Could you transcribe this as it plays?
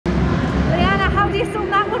you sum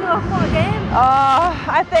that one up? What a game. Oh,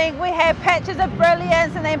 I think we had patches of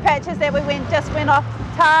brilliance and then patches that we just went off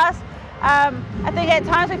task. I think at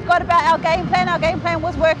times we forgot about our game plan. Our game plan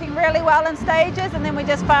was working really well in stages, and then we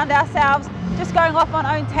just found ourselves just going off on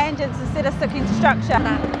own tangents instead of sticking to structure.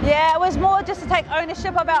 Yeah, it was more just to take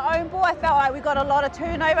ownership of our own ball. I felt like we got a lot of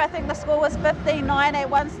turnover. I think the score was 15-9 at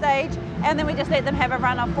one stage, and then we just let them have a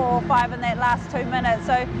run of 4 or 5 in that last 2 minutes.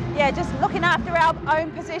 So yeah, just looking after our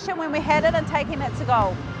own possession when we had it and taking it to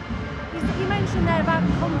goal. You mentioned there about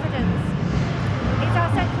confidence. It's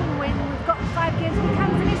our second win. We've got 5 games. We can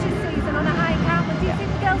finish this season on a high count, but do you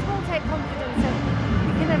think the girls will take confidence and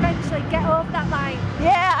we can eventually get over that line?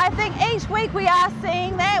 Yeah, I think each week we are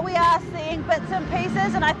seeing that. We are seeing bits and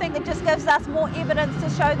pieces, and I think it just gives us more evidence to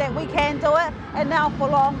show that we can do it, and now for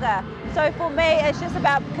longer. So for me, it's just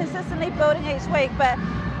about consistently building each week. But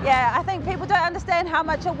yeah, I think people don't understand how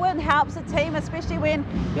much a win helps a team, especially when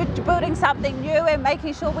you're building something new and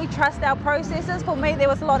making sure we trust our processes. For me, there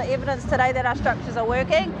was a lot of evidence today that our structures are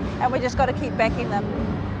working, and we just got to keep backing them.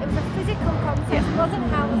 It was a physical contest, Yeah. wasn't it?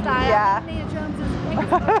 How was that? Yeah. Nia Jones's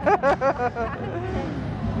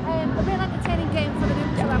a real entertaining game for the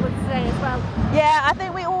neutral, I would say, as well. Yeah, I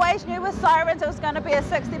think we always knew with Sirens it was going to be a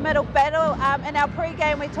 60-minute battle. In our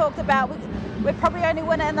pre-game, we talked about we'd probably only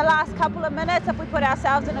win it in the last couple of minutes if we put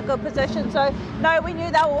ourselves in a good position. So no, we knew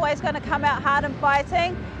they were always going to come out hard and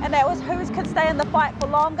fighting, and that was who can stay in the fight for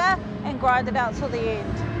longer and grind it out till the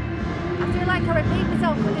end. I feel like I repeat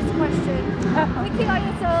myself with this question. Vicky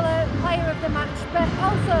Oyetola, player of the match, but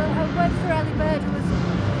also a word for Ellie Bird, who was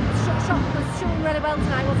shooting really well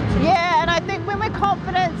tonight, wasn't she? Yeah, and I think when we're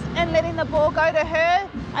confident in letting the ball go to her,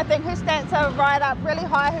 I think her stats are right up really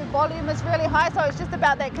high, her volume is really high, so it's just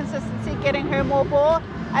about that consistency, getting her more ball.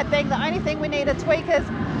 I think the only thing we need to tweak is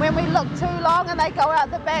when we look too long and they go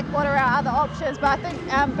out the back, what are our other options? But I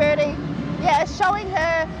think Birdie, yeah, is showing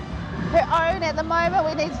her own at the moment.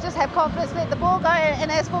 We need to just have confidence, let the ball go.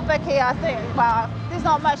 And as for Vicky, I think, well, there's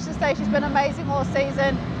not much to say. She's been amazing all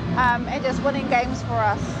season and just winning games for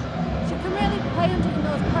us. She can really play under in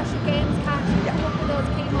those pressure games, can't she? Come up with those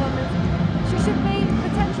key moments. She should be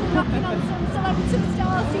potentially knocking on some celebrity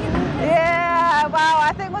stars, do you think? Yeah, well,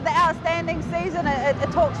 I think with the outstanding season,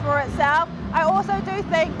 it talks for itself. I also do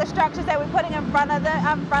think the structures that we're putting in front of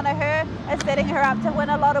her is setting her up to win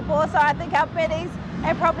a lot of balls. So I think our biddies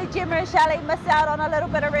and probably Gemma and Shelley miss out on a little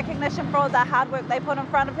bit of recognition for all the hard work they put in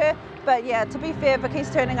front of her. But yeah, to be fair, Vicky's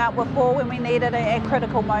turning up with ball when we need it at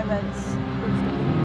critical moments.